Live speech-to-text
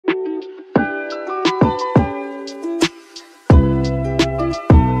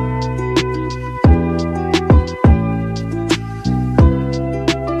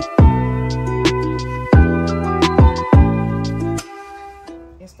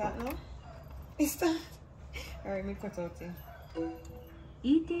start now? It start? Alright, me cut out here.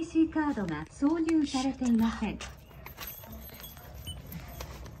 ETC カードが挿入されていません。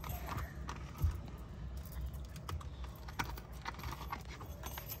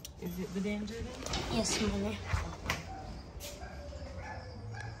Is it the danger then? Yes, mommy.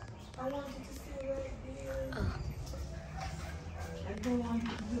 I want you to stay right there. Oh. I don't want you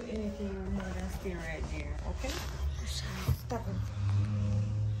to do anything more than stay right there, okay? Sorry. Stop it.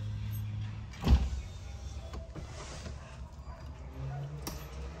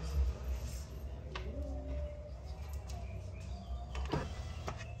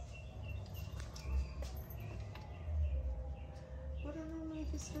 But I don't know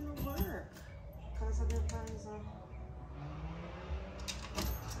if it's gonna work because of the hands on.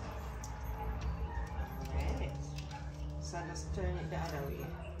 Right. So I just turn it the other way.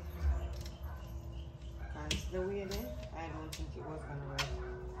 Because the way there, I don't think it was gonna work.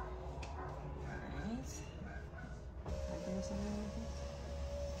 Alright.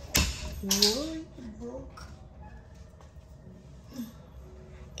 Whoa, it broke.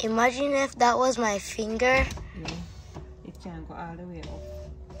 Imagine if that was my finger. Yeah. It can't go all the way up.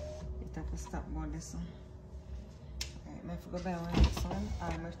 It have to stop about this one. Alright, I have to go buy one next one.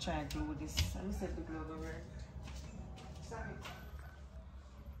 I'm gonna try to do this. Let me set the glove over. Sorry.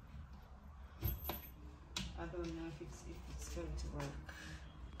 I don't know if it's going to work.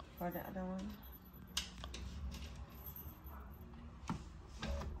 For the other one.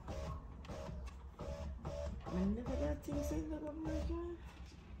 Whenever that thing says that I'm working.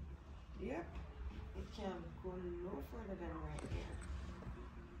 Yep. It can't go no further than right there.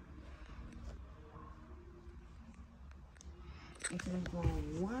 If we go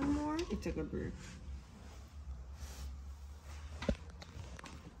one more, it took a break.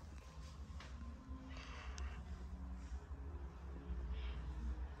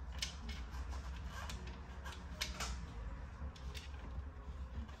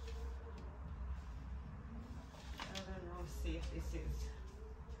 I don't know how safe this is.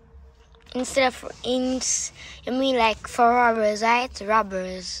 Instead of you mean like for robbers, right?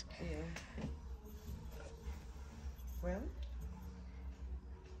 Robbers. Yeah. Well,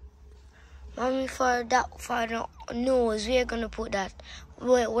 Mommy, for the nose, we're gonna put that.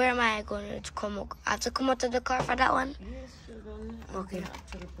 Where am I gonna come up? I have to come out of the car for that one? yes, children. Okay. I'm gonna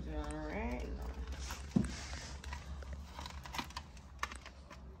actually put it on right now.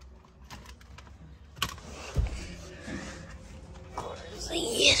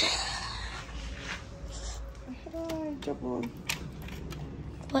 See it. Hi, Jabon.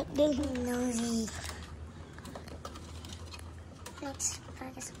 What the nosy? Let's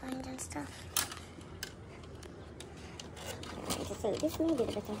focus sponge and stuff. So this may be the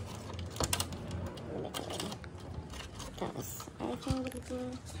better. Because I can get it to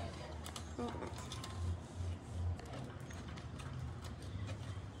like that.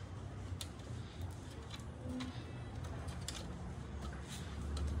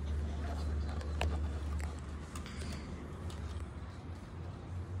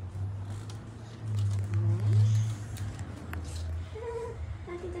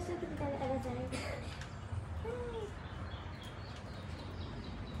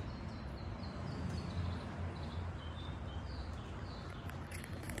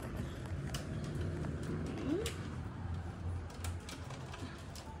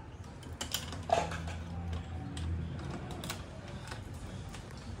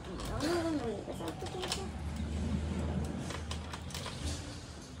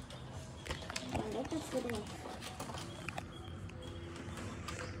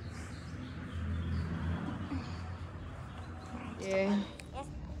 Yeah.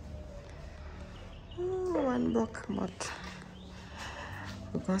 Oh, one buck, but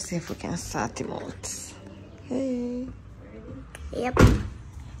we're gonna see if we can start him out. Hey. Yep.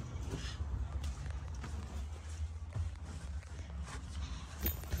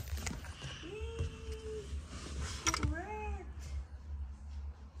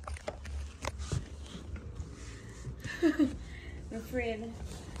 I'm afraid.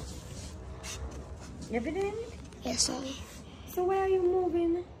 You ever done? Yes, mommy. So why are you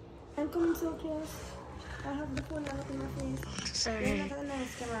moving and coming so close? I have the phone out in my face. Sorry. You're not a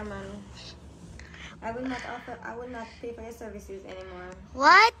nice cameraman. I will not pay for your services anymore.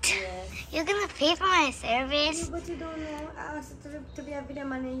 What? Yes. You're gonna pay for my service? But you don't know. I asked you to be a video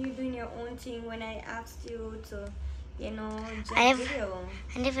man and you're doing your own thing when I asked you to, you know, just video.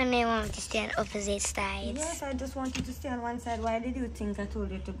 I never knew I wanted to stay on opposite sides. Yes, I just want you to stay on one side. Why did you think I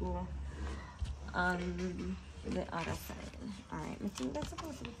told you to go on the other side? Alright, I think that's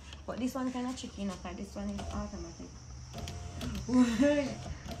supposed to be. But this one kind of tricky enough, like this one is automatic.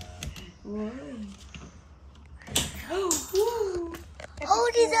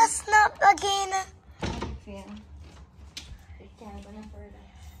 Oh, did that snap again? It can't go no further.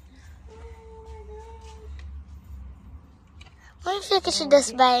 What if you should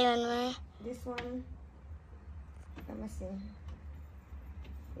just buy one more? This one, let me see.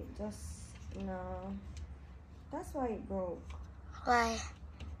 It just, no. That's why it broke. Why?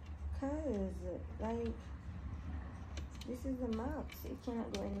 Cause, like, this is the max. It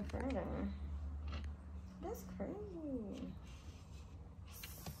cannot go any further. That's crazy.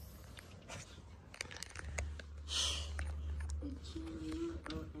 It cannot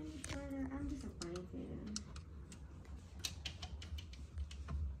go any further. I'm disappointed.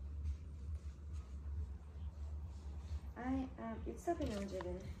 It's 700.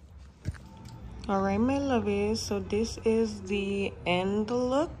 Alright, my lovies, so this is the end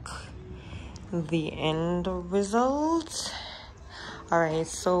look, the end result. Alright,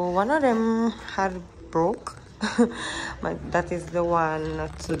 so one of them had broke, but that is the one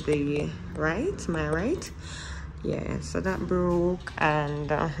to the right, my right. Yeah, so that broke,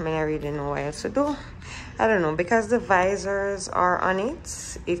 and I mean, I really know what else to do. I don't know, because the visors are on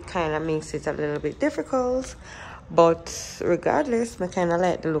it, it kind of makes it a little bit difficult. But regardless, I kind of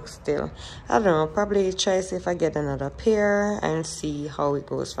like the look still. I don't know, probably try see if I get another pair and see how it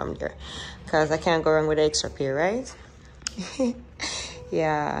goes from there. Because I can't go wrong with the extra pair, right?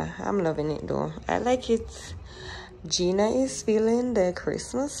 Yeah, I'm loving it though. I like it. Gina is feeling the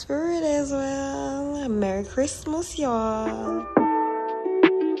Christmas spirit as well. Merry Christmas, y'all.